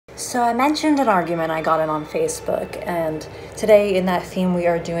So I mentioned an argument I got in on Facebook, and today in that theme we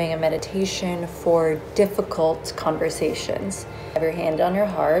are doing a meditation for difficult conversations. Have your hand on your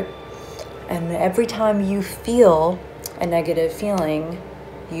heart, and every time you feel a negative feeling,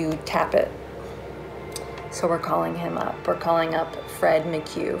 you tap it. So we're calling him up. We're calling up Fred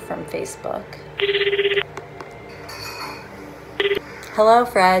McHugh from Facebook. Hello,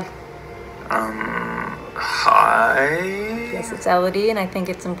 Fred. Hi. Yes, it's Elodie, and I think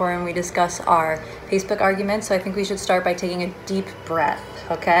it's important we discuss our Facebook argument, so I think we should start by taking a deep breath,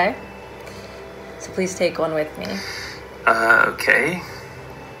 okay? So please take one with me. Okay.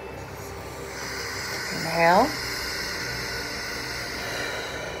 Inhale.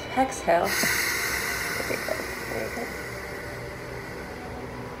 Exhale. Very good, very good.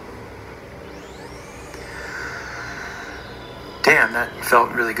 Damn, that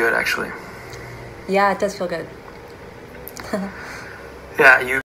felt really good, actually. Yeah, it does feel good. Yeah, you